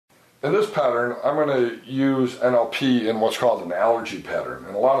in this pattern, I'm going to use NLP in what's called an allergy pattern.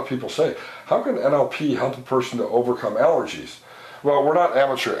 And a lot of people say, how can NLP help a person to overcome allergies? Well, we're not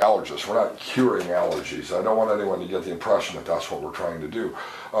amateur allergists. We're not curing allergies. I don't want anyone to get the impression that that's what we're trying to do.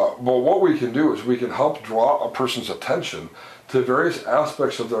 But what we can do is we can help draw a person's attention to various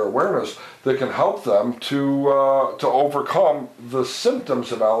aspects of their awareness that can help them to overcome the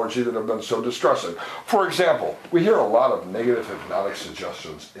symptoms of allergy that have been so distressing. For example, we hear a lot of negative hypnotic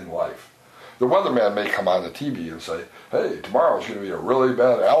suggestions in life. The weatherman may come on the TV and say, hey, tomorrow's going to be a really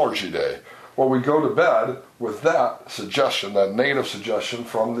bad allergy day. Well, we go to bed with that suggestion, that negative suggestion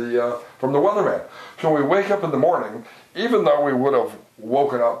from the weatherman. So when we wake up in the morning, even though we would have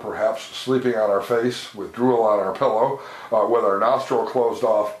woken up perhaps sleeping on our face with drool on our pillow, with our nostril closed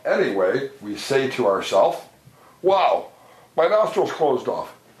off anyway, we say to ourselves, wow, my nostril's closed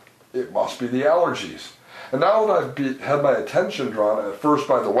off. It must be the allergies. And now that I've had my attention drawn at first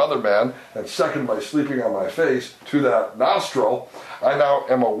by the weatherman and second by sleeping on my face to that nostril, I now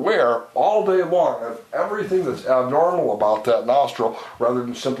am aware all day long of everything that's abnormal about that nostril rather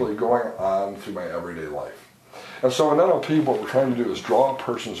than simply going on through my everyday life. And so in NLP, what we're trying to do is draw a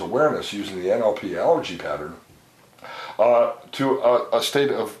person's awareness using the NLP allergy pattern to a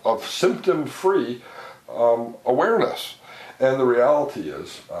state of symptom-free awareness. And the reality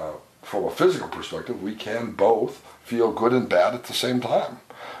is, from a physical perspective, we can both feel good and bad at the same time.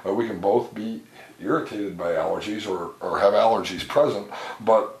 We can both be irritated by allergies or have allergies present,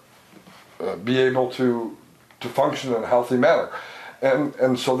 but be able to function in a healthy manner.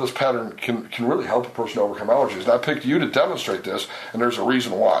 And so this pattern can really help a person overcome allergies. And I picked you to demonstrate this, and there's a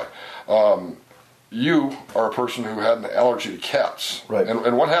reason why. You are a person who had an allergy to cats. Right.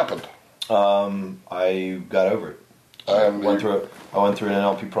 And what happened? I got over it. I went through an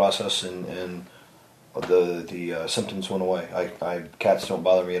NLP process, and the symptoms went away. Cats don't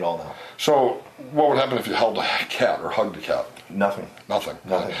bother me at all now. So what would happen if you held a cat or hugged a cat? Nothing.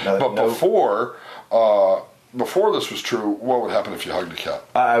 But before this was true, what would happen if you hugged a cat?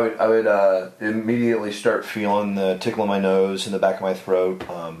 I would immediately start feeling the tickle in my nose and the back of my throat.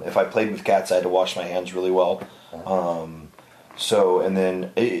 If I played with cats, I had to wash my hands really well.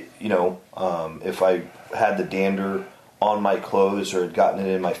 If I had the dander on my clothes or had gotten it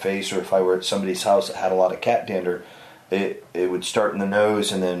in my face, or if I were at somebody's house that had a lot of cat dander, it would start in the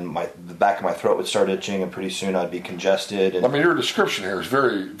nose, and then the back of my throat would start itching, and pretty soon I'd be congested. And your description here is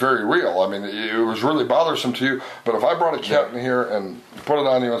very, very real. It was really bothersome to you, but if I brought a cat in here and put it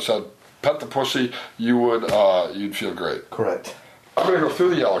on you and said, pet the pussy, you'd feel great. Correct. I'm going to go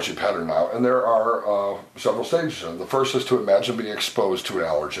through the allergy pattern now, and there are several stages. The first is to imagine being exposed to an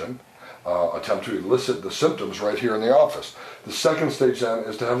allergen. Attempt to elicit the symptoms right here in the office. The second stage then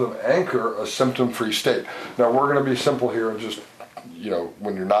is to have them anchor a symptom-free state. Now we're going to be simple here and just,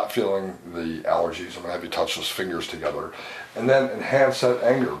 when you're not feeling the allergies, I'm going to have you touch those fingers together. And then enhance that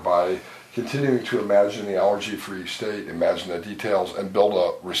anger by continuing to imagine the allergy-free state, imagine the details, and build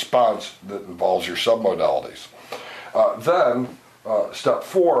a response that involves your submodalities. Then step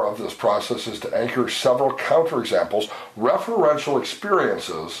 4 of this process is to anchor several counterexamples, referential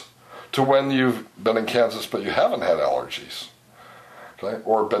experiences to when you've been in Kansas but you haven't had allergies, okay?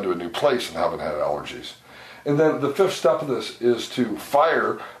 Or been to a new place and haven't had allergies. And then the 5th step of this is to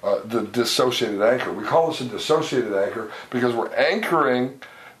fire the dissociated anchor. We call this a dissociated anchor because we're anchoring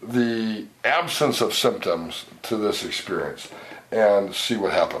the absence of symptoms to this experience and see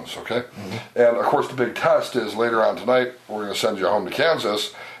what happens, okay? Mm-hmm. And of course the big test is later on tonight, we're going to send you home to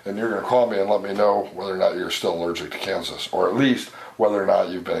Kansas, and you're going to call me and let me know whether or not you're still allergic to Kansas, or at least whether or not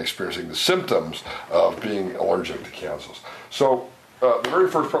you've been experiencing the symptoms of being allergic to Kansas. So the very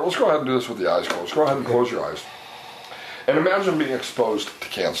first part, let's go ahead and do this with the eyes closed. Go ahead and close your eyes. And imagine being exposed to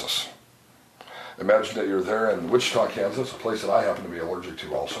Kansas. Imagine that you're there in Wichita, Kansas, a place that I happen to be allergic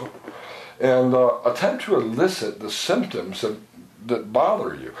to also. And attempt to elicit the symptoms that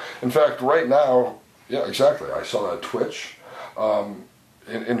bother you. In fact, right now, yeah, exactly, I saw that twitch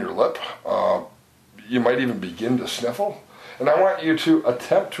in your lip. You might even begin to sniffle. And I want you to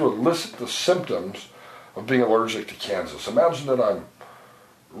attempt to elicit the symptoms of being allergic to Kansas. Imagine that I'm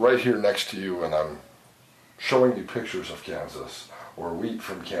right here next to you and I'm showing you pictures of Kansas, or wheat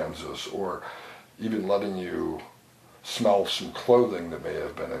from Kansas, or even letting you smell some clothing that may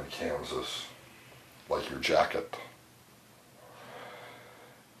have been in Kansas, like your jacket.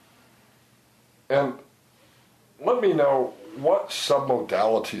 And let me know what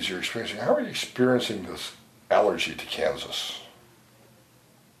submodalities you're experiencing. How are you experiencing this allergy to Kansas?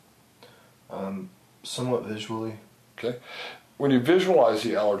 Somewhat visually. Okay. When you visualize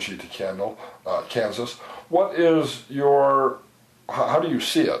the allergy to Kansas, what is your How do you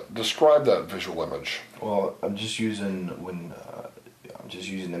see it? Describe that visual image. Well, I'm just using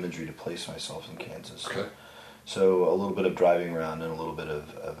imagery to place myself in Kansas. Okay. So a little bit of driving around and a little bit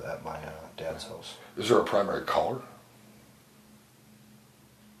of at my dad's house. Is there a primary color?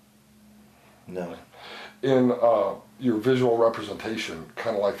 No. In your visual representation,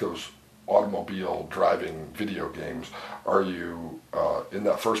 kind of like those automobile driving video games, are you in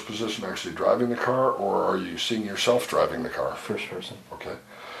that first position actually driving the car, or are you seeing yourself driving the car? First person. Okay.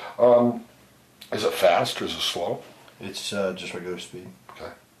 Is it fast or is it slow? It's just regular speed.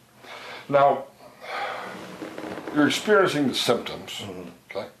 Okay. Now, you're experiencing the symptoms. Mm-hmm.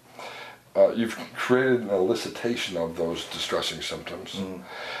 Okay. You've created an elicitation of those distressing symptoms. Mm-hmm.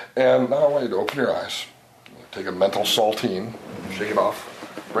 And now I want you to open your eyes, take a mental saltine, shake it off,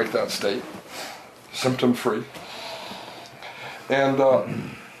 break that state, symptom-free. And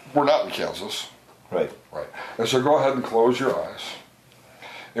we're not in Kansas. Right. Right. And so go ahead and close your eyes.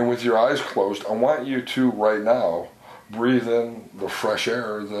 And with your eyes closed, I want you to, right now, breathe in the fresh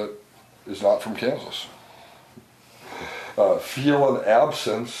air that is not from Kansas. Feel an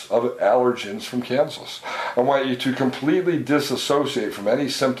absence of allergens from Kansas. I want you to completely disassociate from any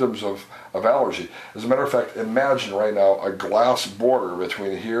symptoms of allergy. As a matter of fact, imagine right now a glass border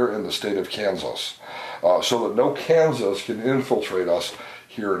between here and the state of Kansas, so that no Kansas can infiltrate us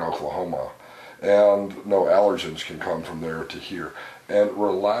here in Oklahoma, and no allergens can come from there to here. And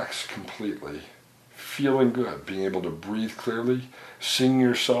relax completely, feeling good, being able to breathe clearly, seeing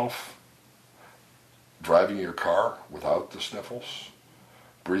yourself driving your car without the sniffles,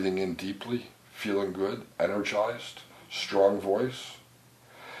 breathing in deeply, feeling good, energized, strong voice.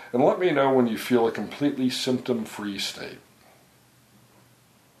 And let me know when you feel a completely symptom-free state.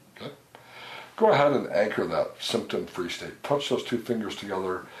 Okay? Go ahead and anchor that symptom-free state. Touch those two fingers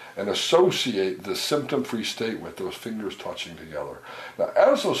together and associate the symptom-free state with those fingers touching together. Now,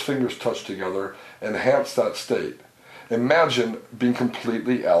 as those fingers touch together, enhance that state. Imagine being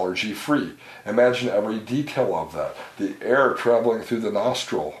completely allergy-free. Imagine every detail of that. The air traveling through the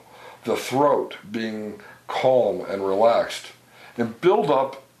nostril, the throat being calm and relaxed. And build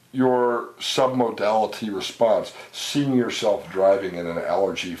up your submodality response, seeing yourself driving in an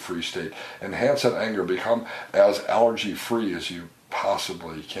allergy-free state. Enhance that anger. Become as allergy-free as you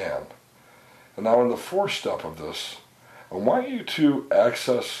possibly can. And now in the fourth step of this, I want you to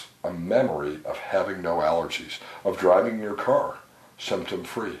access a memory of having no allergies, of driving your car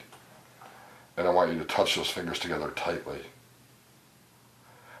symptom-free. And I want you to touch those fingers together tightly.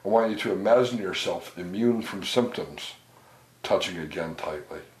 I want you to imagine yourself immune from symptoms, touching again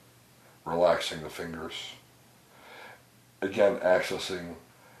tightly, relaxing the fingers. Again, accessing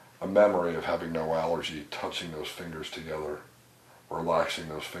a memory of having no allergy, touching those fingers together, relaxing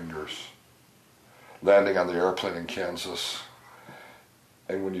those fingers. Landing on the airplane in Kansas,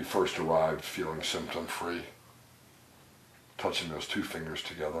 and when you first arrived, feeling symptom-free, touching those two fingers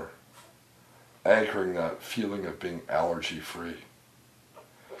together, anchoring that feeling of being allergy-free.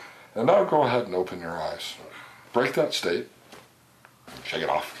 And now go ahead and open your eyes. Break that state. Shake it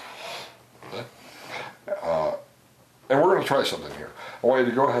off. Okay? And we're going to try something here. I want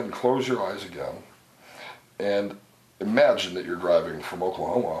you to go ahead and close your eyes again and imagine that you're driving from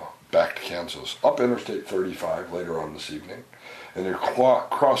Oklahoma back to Kansas, up Interstate 35 later on this evening, and you're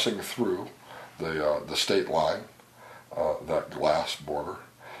crossing through the state line, that glass border,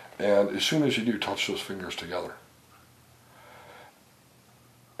 and as soon as you do, touch those fingers together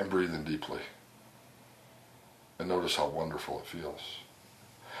and breathe in deeply, and notice how wonderful it feels.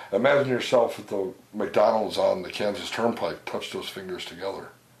 Imagine yourself at the McDonald's on the Kansas Turnpike, touch those fingers together,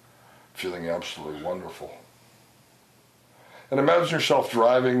 feeling absolutely wonderful. And imagine yourself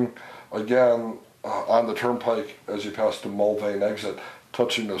driving again on the turnpike as you pass the Mulvane exit,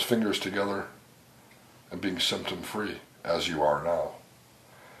 touching those fingers together and being symptom-free as you are now.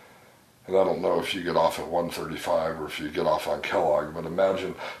 And I don't know if you get off at 135 or if you get off on Kellogg, but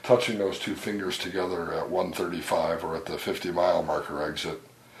imagine touching those two fingers together at 135 or at the 50-mile marker exit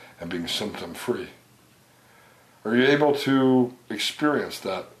and being symptom-free. Are you able to experience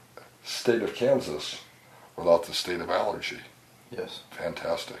that state of Kansas without the state of allergy? Yes.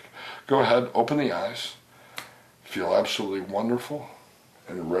 Fantastic. Go ahead, open the eyes, feel absolutely wonderful,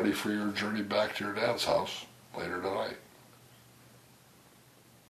 and ready for your journey back to your dad's house later tonight.